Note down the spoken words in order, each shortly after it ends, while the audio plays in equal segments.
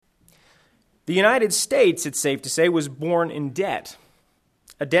The United States, it's safe to say, was born in debt,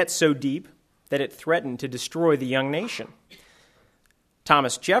 a debt so deep that it threatened to destroy the young nation.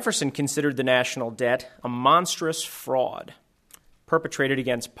 Thomas Jefferson considered the national debt a monstrous fraud perpetrated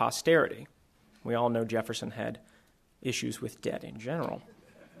against posterity. We all know Jefferson had issues with debt in general.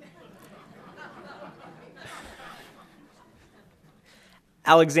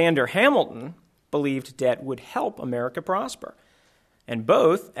 Alexander Hamilton believed debt would help America prosper, and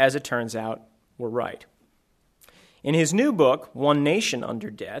both, as it turns out, were right. In his new book, One Nation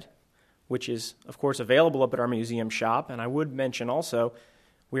Under Debt, which is, of course, available up at our museum shop, and I would mention also,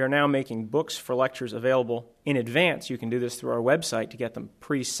 we are now making books for lectures available in advance. You can do this through our website to get them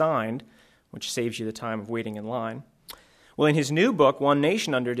pre-signed, which saves you the time of waiting in line. Well, in his new book, One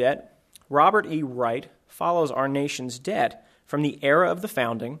Nation Under Debt, Robert E. Wright follows our nation's debt from the era of the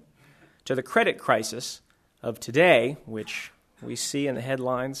founding to the credit crisis of today, which we see in the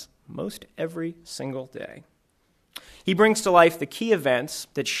headlines most every single day. He brings to life the key events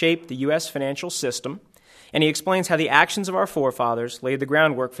that shaped the U.S. financial system, and he explains how the actions of our forefathers laid the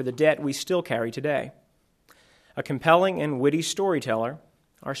groundwork for the debt we still carry today. A compelling and witty storyteller,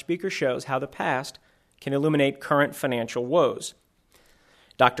 our speaker shows how the past can illuminate current financial woes.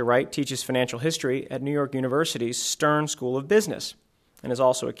 Dr. Wright teaches financial history at New York University's Stern School of Business and is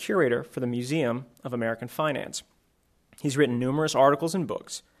also a curator for the Museum of American Finance. He's written numerous articles and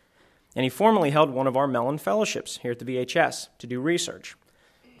books, and he formerly held one of our Mellon Fellowships here at the VHS to do research.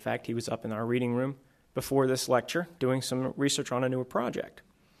 In fact, he was up in our reading room before this lecture doing some research on a newer project.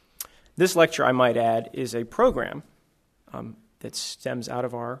 This lecture, I might add, is a program that stems out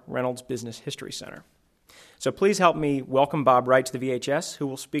of our Reynolds Business History Center. So please help me welcome Bob Wright to the VHS, who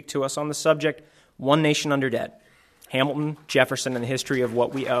will speak to us on the subject, One Nation Under Debt, Hamilton, Jefferson, and the History of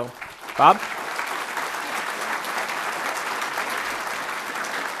What We Owe. Bob?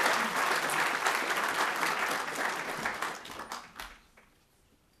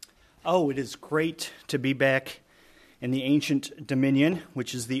 Oh, it is great to be back in the ancient Dominion,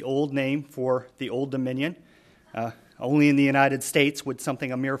 which is the old name for the Old Dominion. Only in the United States would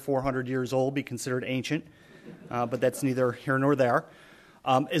something a mere 400 years old be considered ancient, but that's neither here nor there.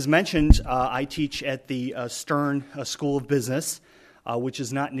 As mentioned, I teach at the Stern School of Business, which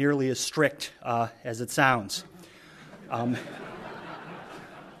is not nearly as strict as it sounds.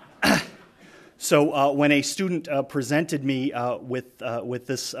 So when a student presented me with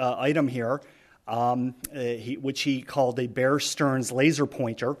this item here, which he called a Bear Stearns laser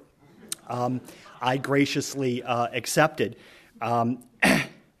pointer, I graciously accepted.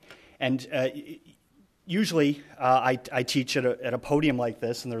 Usually I teach at a podium like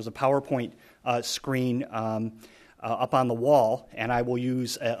this, and there's a PowerPoint screen up on the wall, and I will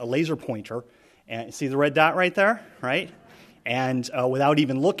use a laser pointer. And see the red dot right there, right? And without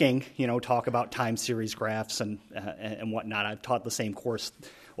even looking, talk about time series graphs and whatnot. I've taught the same course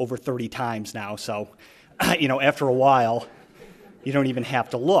over 30 times now, so after a while, you don't even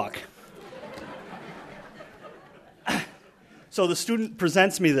have to look. So the student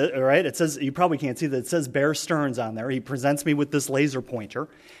presents me, right? It says, you probably can't see that, it says Bear Stearns on there. He presents me with this laser pointer,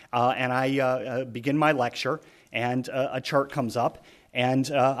 and I begin my lecture, and a chart comes up, and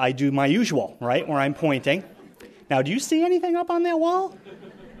I do my usual, right, where I'm pointing. Now, do you see anything up on that wall?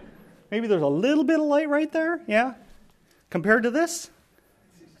 Maybe there's a little bit of light right there, yeah? Compared to this?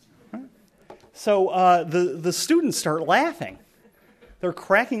 So the students start laughing. They're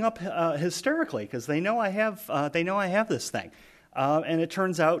cracking up hysterically because they know I have this thing, and it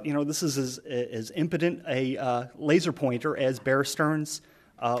turns out this is as impotent a laser pointer as Bear Stearns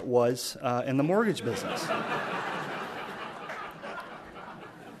was in the mortgage business.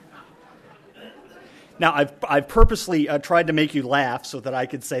 Now, I've purposely tried to make you laugh so that I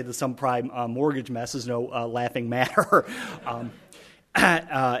could say the subprime mortgage mess is no laughing matter.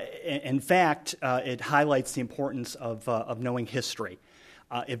 In fact, it highlights the importance of knowing history.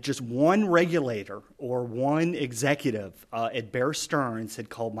 If just one regulator or one executive at Bear Stearns had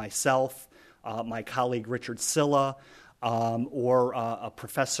called myself, my colleague Richard Silla, or a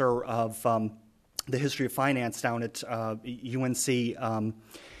professor of the history of finance down at UNC,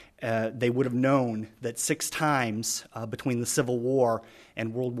 they would have known that 6 times between the Civil War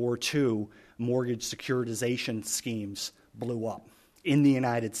and World War II, mortgage securitization schemes blew up in the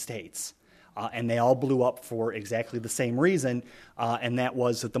United States. And they all blew up for exactly the same reason, and that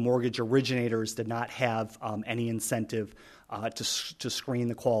was that the mortgage originators did not have any incentive to screen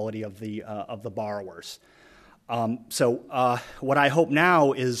the quality of the borrowers. So what I hope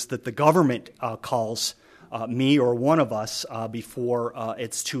now is that the government calls me or one of us before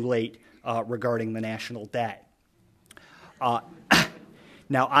it's too late regarding the national debt.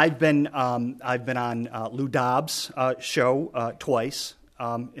 Now, I've been on Lou Dobbs' show twice,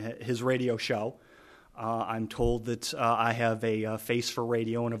 his radio show. I'm told that I have a face for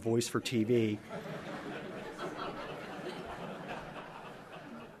radio and a voice for TV.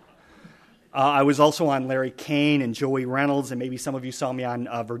 I was also on Larry Kane and Joey Reynolds, and maybe some of you saw me on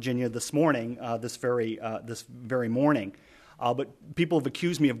Virginia this morning, this very morning. But people have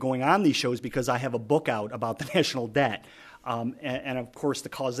accused me of going on these shows because I have a book out about the national debt. And of course, the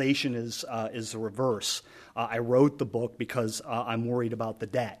causation is the reverse. I wrote the book because I'm worried about the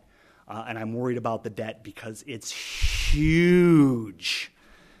debt. And I'm worried about the debt because it's huge.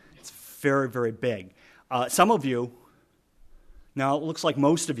 It's very, very big. Some of you, now it looks like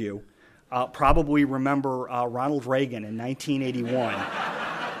most of you, probably remember Ronald Reagan in 1981.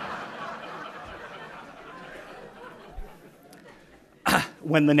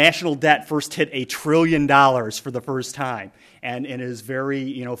 When the national debt first hit $1 trillion for the first time, and in his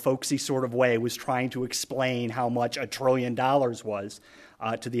very folksy sort of way was trying to explain how much $1 trillion was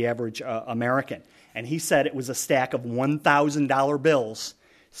to the average American. And he said it was a stack of $1,000 bills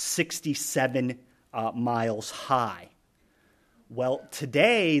 67 miles high. Well,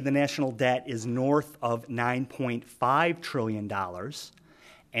 today the national debt is north of $9.5 trillion,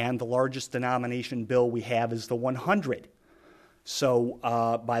 and the largest denomination bill we have is the 100. So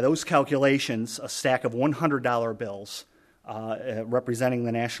by those calculations, a stack of $100 bills representing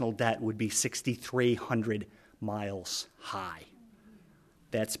the national debt would be 6,300 miles high.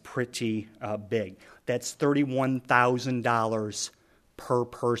 That's pretty big. That's $31,000 per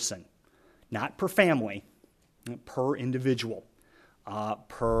person, not per family, per individual,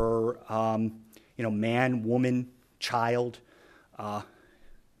 per man, woman, child,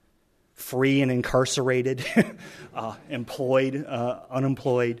 free and incarcerated, employed,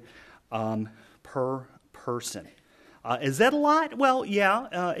 unemployed, per person. Is that a lot? Well,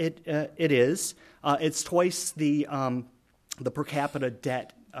 yeah, it is. It's twice the per capita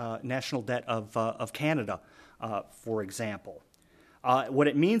debt, national debt of Canada, for example. What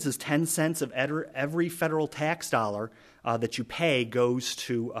it means is 10 cents of every federal tax dollar that you pay goes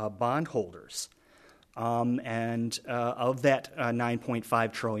to bondholders. And of that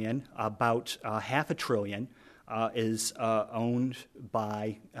 $9.5 trillion, about $0.5 trillion is owned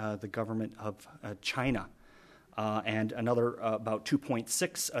by the government of China, and another about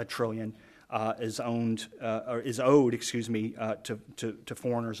 $2.6 trillion is owed, to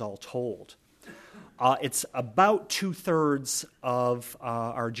foreigners all told. It's about 2/3 of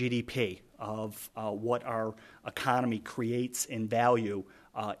our GDP, of what our economy creates in value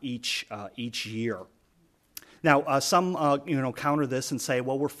each year. Now, some counter this and say,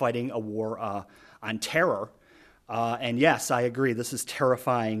 well, we're fighting a war on terror. And yes, I agree, this is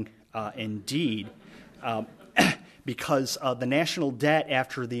terrifying indeed, because the national debt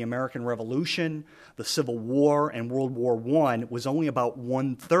after the American Revolution, the Civil War, and World War I was only about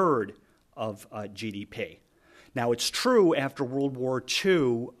 1/3 of GDP. Now, it's true after World War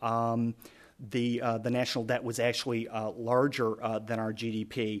II, the national debt was actually larger than our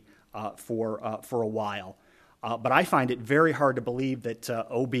GDP for a while. But I find it very hard to believe that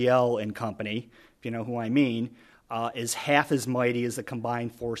OBL and company, if you know who I mean, is half as mighty as the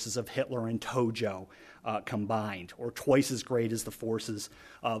combined forces of Hitler and Tojo combined, or twice as great as the forces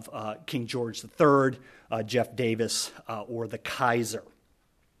of King George III, Jeff Davis, or the Kaiser.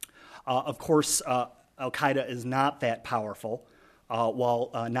 Of course, Al-Qaeda is not that powerful.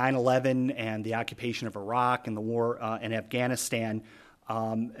 While 9/11 and the occupation of Iraq and the war in Afghanistan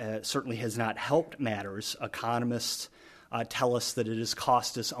certainly has not helped matters, economists tell us that it has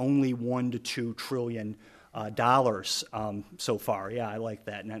cost us only $1 to $2 trillion so far. Yeah, I like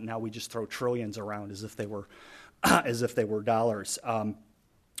that. Now we just throw trillions around as if they were dollars.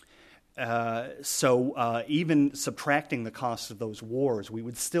 So even subtracting the cost of those wars, we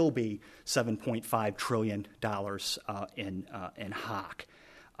would still be $7.5 trillion in hock.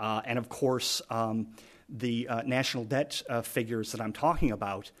 And of course, the national debt figures that I'm talking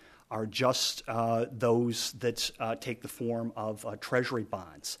about are just those that take the form of treasury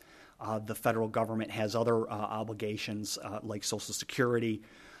bonds. The federal government has other obligations like Social Security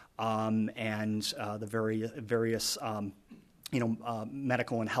and the various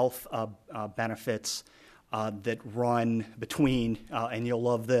medical and health benefits that run between, and you'll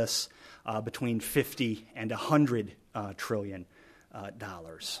love this, between $50 and $100 trillion.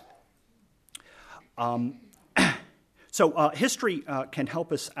 So history can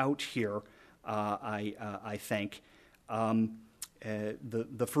help us out here, I think.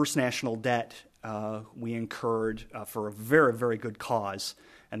 The first national debt we incurred for a very, very good cause,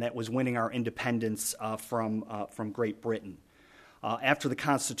 and that was winning our independence from Great Britain. After the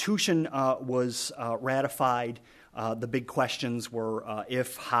Constitution was ratified, the big questions were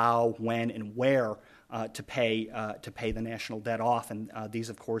if, how, when, and where to pay the national debt off, and these,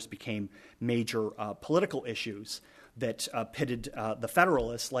 of course, became major political issues that pitted the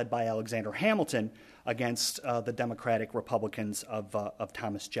Federalists, led by Alexander Hamilton, against the Democratic Republicans of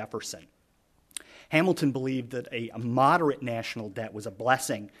Thomas Jefferson. Hamilton believed that a moderate national debt was a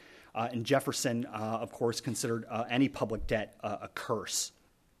blessing, and Jefferson, of course, considered any public debt a curse.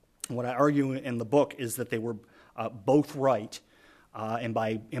 What I argue in the book is that they were both right, and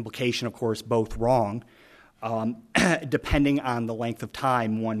by implication, of course, both wrong, depending on the length of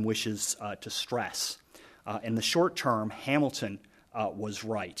time one wishes to stress. In the short term, Hamilton was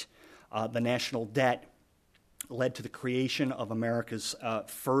right. The national debt led to the creation of America's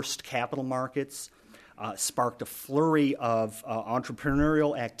first capital markets, sparked a flurry of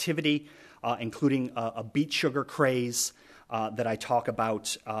entrepreneurial activity, including a beet sugar craze that I talk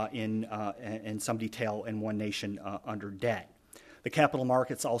about in some detail in One Nation Under Debt. The capital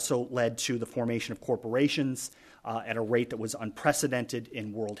markets also led to the formation of corporations at a rate that was unprecedented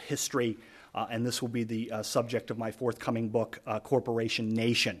in world history, and this will be the subject of my forthcoming book, Corporation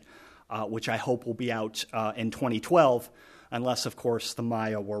Nation, which I hope will be out in 2012, unless, of course, the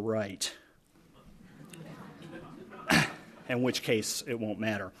Maya were right, in which case it won't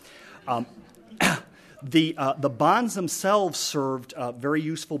matter. The bonds themselves served very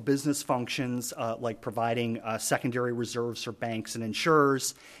useful business functions like providing secondary reserves for banks and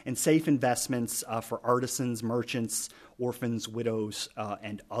insurers and safe investments for artisans, merchants, orphans, widows,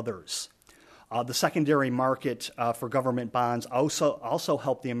 and others. The secondary market for government bonds also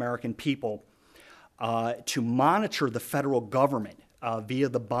helped the American people to monitor the federal government via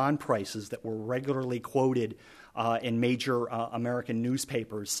the bond prices that were regularly quoted in major American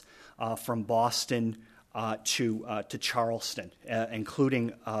newspapers from Boston to Charleston,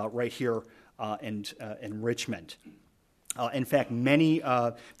 including right here in Richmond. In fact, many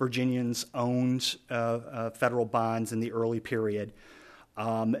Virginians owned federal bonds in the early period.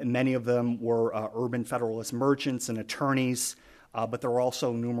 Many of them were urban Federalist merchants and attorneys, but there were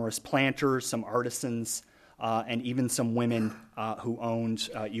also numerous planters, some artisans, and even some women who owned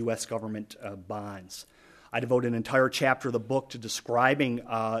U.S. government bonds. I devote an entire chapter of the book to describing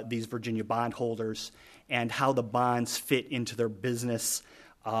these Virginia bondholders and how the bonds fit into their business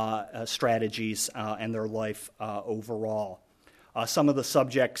strategies and their life overall. Some of the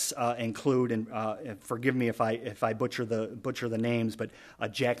subjects include, and forgive me if I butcher the names, but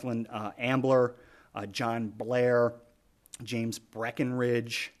Jacqueline Ambler, John Blair, James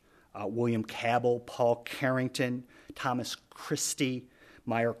Breckinridge, William Cabell, Paul Carrington, Thomas Christie,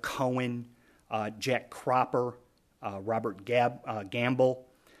 Meyer Cohen, Jack Cropper, Robert Gamble,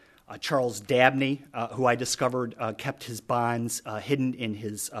 Charles Dabney, who I discovered kept his bonds hidden in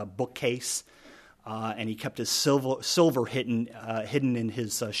his bookcase, and he kept his silver hidden in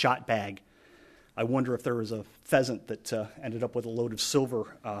his shot bag. I wonder if there was a pheasant that ended up with a load of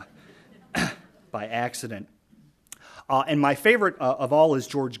silver by accident. And my favorite of all is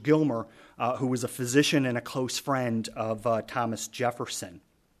George Gilmer, who was a physician and a close friend of Thomas Jefferson.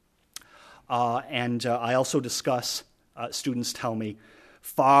 And I also discuss, students tell me,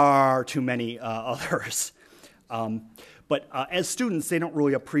 far too many others. But as students, they don't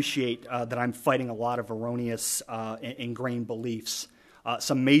really appreciate that I'm fighting a lot of erroneous, ingrained beliefs.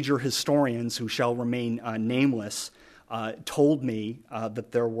 Some major historians who shall remain nameless told me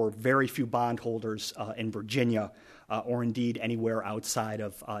that there were very few bondholders in Virginia or indeed anywhere outside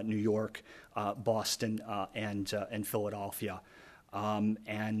of New York, Boston, and Philadelphia.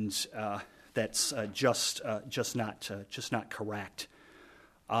 And that's just not correct.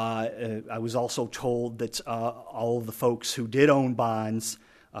 I was also told that all of the folks who did own bonds,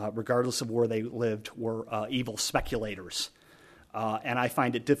 regardless of where they lived, were evil speculators. And I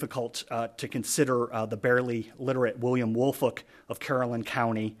find it difficult to consider the barely literate William Woolfolk of Caroline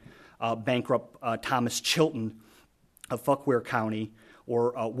County, bankrupt Thomas Chilton of Fauquier County,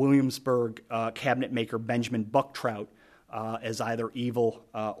 or Williamsburg cabinet maker Benjamin Bucktrout as either evil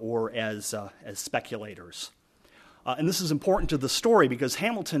or as speculators. And this is important to the story because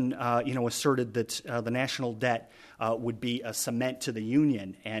Hamilton, asserted that the national debt would be a cement to the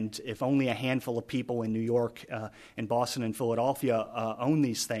Union, and if only a handful of people in New York, and Boston, and Philadelphia own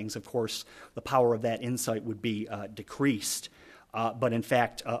these things, of course, the power of that insight would be decreased. But in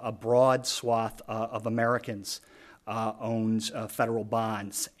fact, a broad swath of Americans owned federal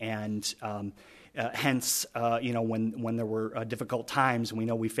bonds, and hence, when there were difficult times, and we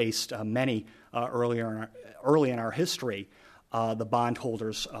know we faced many early in our history, the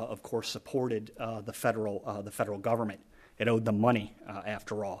bondholders, of course, supported the federal government. It owed them money,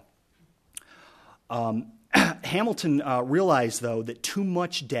 after all. Hamilton realized, though, that too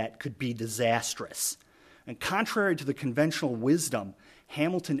much debt could be disastrous. And contrary to the conventional wisdom,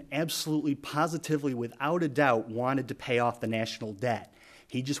 Hamilton absolutely, positively, without a doubt, wanted to pay off the national debt.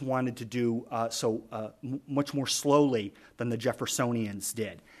 He just wanted to do so much more slowly than the Jeffersonians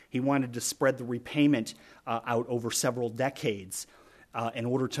did. He wanted to spread the repayment out over several decades in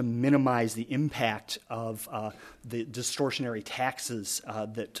order to minimize the impact of the distortionary taxes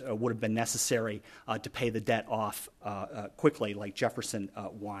that would have been necessary to pay the debt off quickly, like Jefferson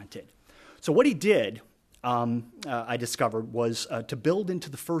wanted. So what he did, I discovered, was to build into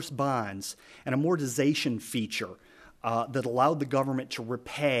the first bonds an amortization feature that allowed the government to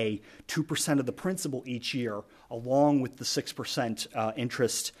repay 2% of the principal each year, along with the 6%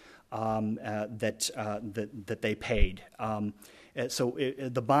 interest that they paid. So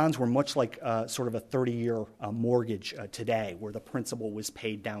the bonds were much like sort of a 30-year mortgage today, where the principal was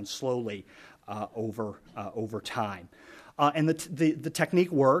paid down slowly over time. And the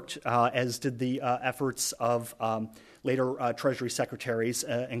technique worked, as did the efforts of later Treasury secretaries,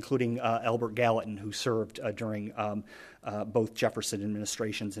 including Albert Gallatin, who served during both Jefferson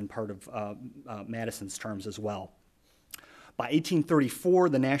administrations and part of Madison's terms as well. By 1834,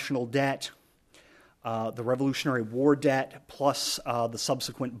 the national debt, the Revolutionary War debt, plus the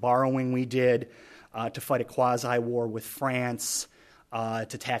subsequent borrowing we did to fight a quasi-war with France,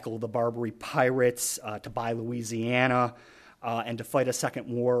 to tackle the Barbary pirates, to buy Louisiana, and to fight a second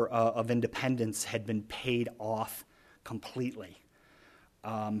war of independence, had been paid off completely,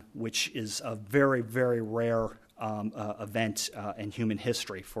 which is a very, very rare event in human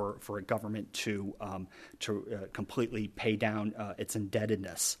history for a government to completely pay down its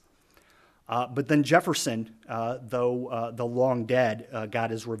indebtedness. But then Jefferson, though long dead,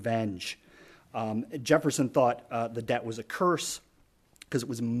 got his revenge. Jefferson thought the debt was a curse because it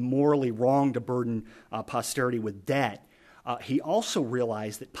was morally wrong to burden posterity with debt. He also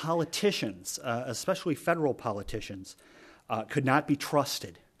realized that politicians, especially federal politicians, could not be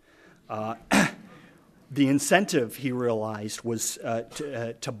trusted. The incentive, he realized, was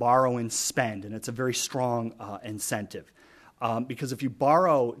to borrow and spend, and it's a very strong incentive. Because if you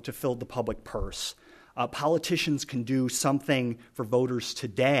borrow to fill the public purse, politicians can do something for voters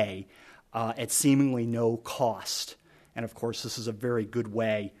today at seemingly no cost. And of course, this is a very good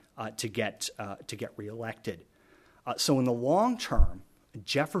way to get reelected. So in the long term,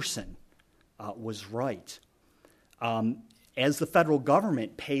 Jefferson was right. As the federal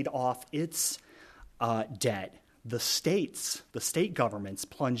government paid off its debt, the state governments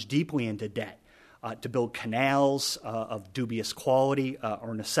plunged deeply into debt to build canals of dubious quality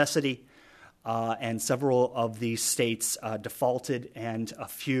or necessity, and several of these states defaulted, and a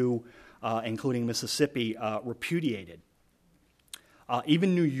few, including Mississippi, repudiated.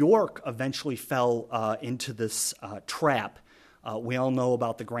 Even New York eventually fell into this trap. We all know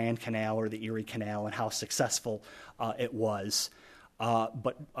about the Grand Canal or the Erie Canal and how successful it was.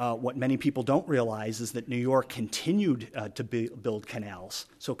 But what many people don't realize is that New York continued to build canals,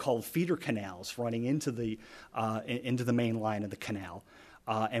 so-called feeder canals, running into the main line of the canal,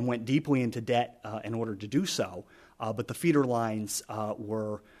 and went deeply into debt in order to do so. But the feeder lines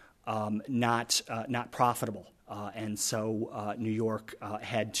were not profitable, and so New York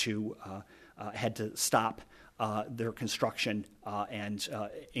had to stop their construction and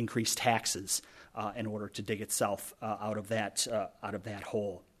increase taxes in order to dig itself out of that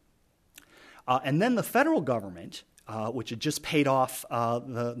hole. And then the federal government, which had just paid off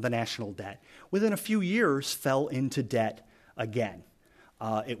the national debt, within a few years fell into debt again.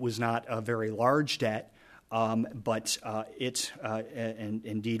 It was not a very large debt, but it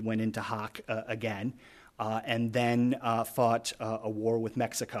indeed went into hock again, and then fought a war with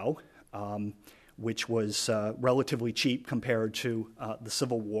Mexico, which was relatively cheap compared to the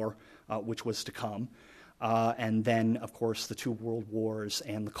Civil War, which was to come, and then, of course, the two world wars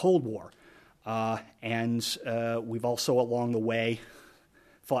and the Cold War. And we've also, along the way,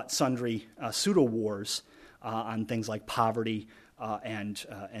 fought sundry pseudo-wars on things like poverty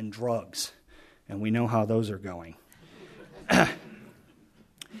and drugs. And we know how those are going.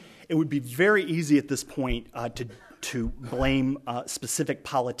 It would be very easy at this point to blame specific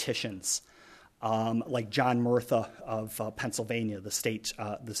politicians, like John Murtha of Pennsylvania, the state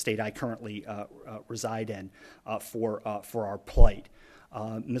I currently reside in, for our plight.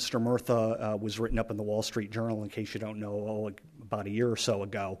 Mr. Murtha was written up in the Wall Street Journal, in case you don't know, about a year or so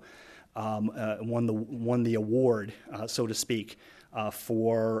ago. Won the award, so to speak,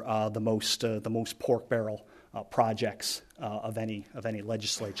 for the most pork barrel projects of any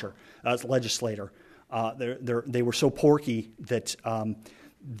legislator They were so porky that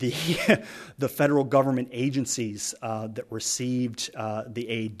the the federal government agencies that received the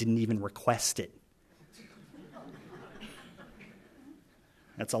aid didn't even request it.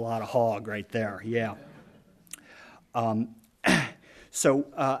 That's a lot of hog right there, yeah. But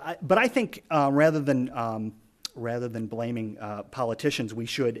I think rather than blaming politicians, we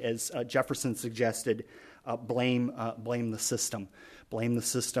should, as Jefferson suggested, blame the system. Blame the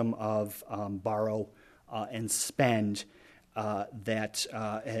system of borrow and spend that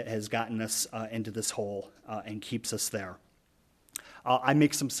has gotten us into this hole and keeps us there. I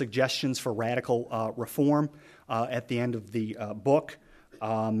make some suggestions for radical reform at the end of the book,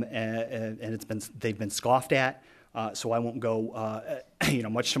 and they've been scoffed at. So I won't go,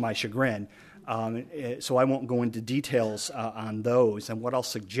 much to my chagrin. So I won't go into details on those. And what I'll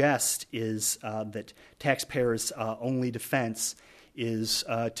suggest is that taxpayers' only defense is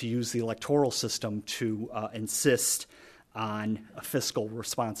to use the electoral system to insist on a fiscal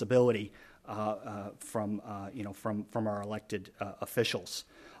responsibility from our elected officials.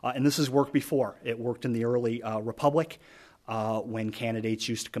 And this has worked before. It worked in the early republic when candidates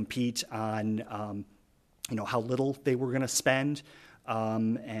used to compete on how little they were going to spend,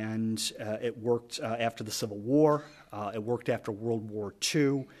 and it worked after the Civil War. It worked after World War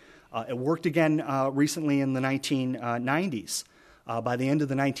II. It worked again recently in the 1990s. By the end of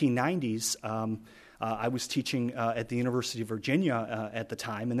the 1990s, I was teaching at the University of Virginia at the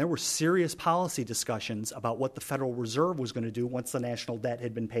time, and there were serious policy discussions about what the Federal Reserve was going to do once the national debt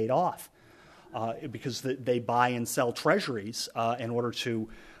had been paid off, because they buy and sell treasuries in order to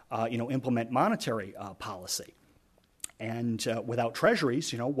implement monetary policy. And without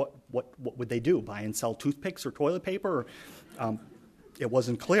treasuries, what would they do? Buy and sell toothpicks or toilet paper? It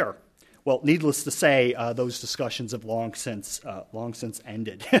wasn't clear. Well, needless to say, those discussions have long since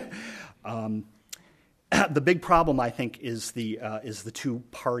ended. The big problem, I think, is the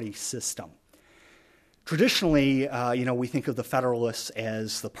two-party system. Traditionally, we think of the Federalists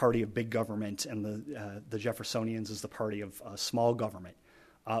as the party of big government, and the Jeffersonians as the party of small government.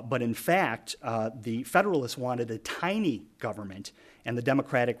 But in fact, the Federalists wanted a tiny government, and the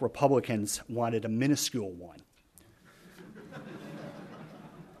Democratic Republicans wanted a minuscule one.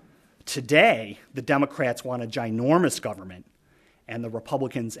 Today, the Democrats want a ginormous government, and the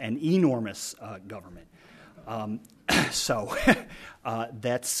Republicans an enormous government. So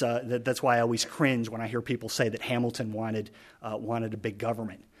that's why I always cringe when I hear people say that Hamilton wanted a big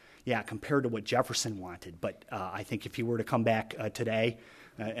government. Yeah, compared to what Jefferson wanted. But I think if he were to come back today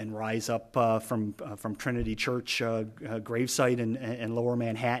and rise up from Trinity Church gravesite in Lower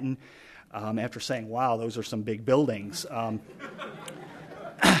Manhattan, after saying, "Wow, those are some big buildings,"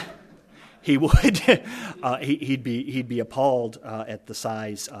 he would he'd be appalled at the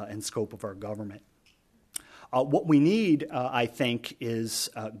size and scope of our government. What we need, I think, is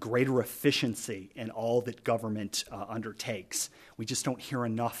greater efficiency in all that government undertakes. We just don't hear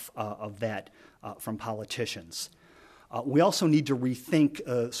enough of that from politicians. We also need to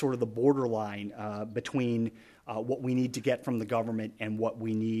rethink sort of the borderline between what we need to get from the government and what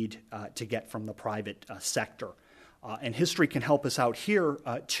we need to get from the private sector. And history can help us out here,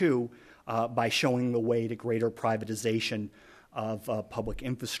 too, by showing the way to greater privatization of public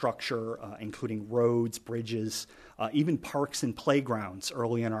infrastructure, including roads, bridges, even parks and playgrounds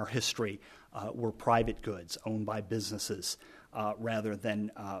early in our history were private goods owned by businesses rather than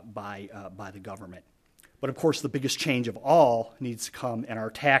by the government. But of course, the biggest change of all needs to come in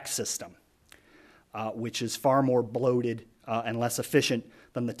our tax system, which is far more bloated and less efficient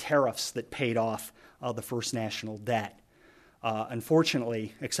than the tariffs that paid off the first national debt.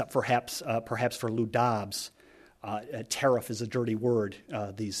 Unfortunately, except perhaps for Lou Dobbs, tariff is a dirty word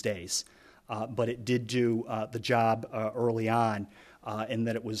these days, but it did do the job early on in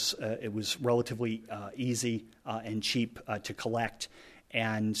that it was relatively easy and cheap to collect,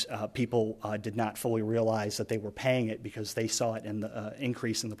 and people did not fully realize that they were paying it because they saw it in the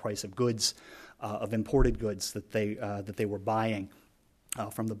increase in the price of goods, of imported goods that they were buying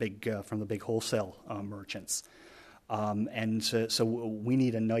from the big wholesale merchants, and so we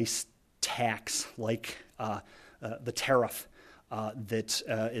need a nice tax like the tariff that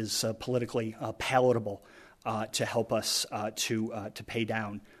is politically palatable to help us to pay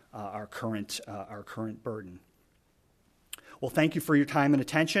down our current burden. Well, thank you for your time and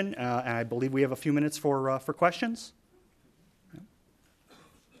attention, and I believe we have a few minutes for questions.